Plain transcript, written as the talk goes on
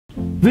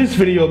This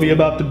video will be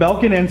about the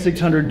Belkin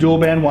N600 dual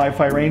band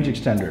Wi-Fi range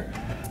extender.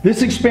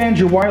 This expands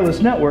your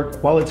wireless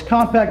network while its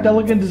compact,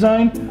 elegant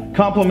design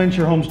complements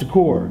your home's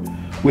decor.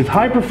 With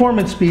high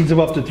performance speeds of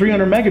up to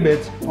 300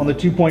 megabits on the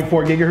 2.4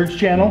 gigahertz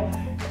channel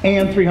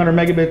and 300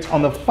 megabits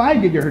on the 5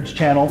 gigahertz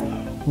channel,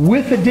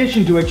 with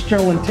addition to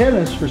external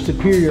antennas for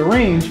superior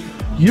range,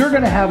 you're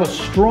going to have a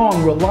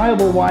strong,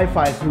 reliable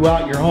Wi-Fi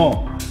throughout your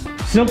home.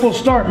 Simple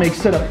Start makes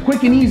setup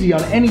quick and easy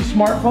on any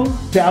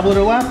smartphone, tablet,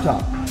 or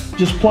laptop.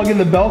 Just plug in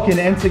the Belkin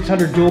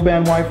N600 dual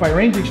band Wi-Fi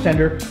range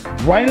extender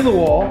right in the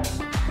wall,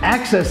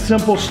 access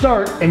Simple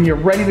Start, and you're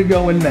ready to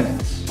go in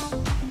minutes.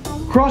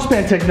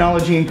 Crossband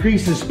technology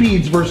increases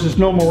speeds versus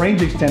normal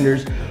range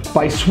extenders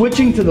by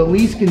switching to the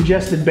least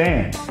congested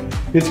band.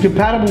 It's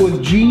compatible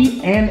with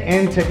G and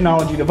N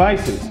technology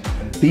devices.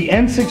 The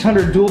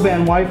N600 dual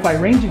band Wi-Fi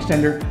range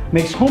extender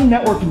makes home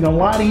networking a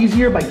lot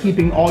easier by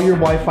keeping all your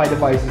Wi-Fi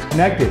devices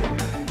connected.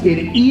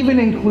 It even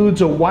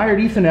includes a wired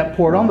Ethernet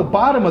port on the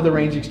bottom of the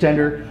range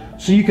extender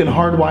so you can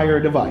hardwire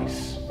a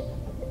device.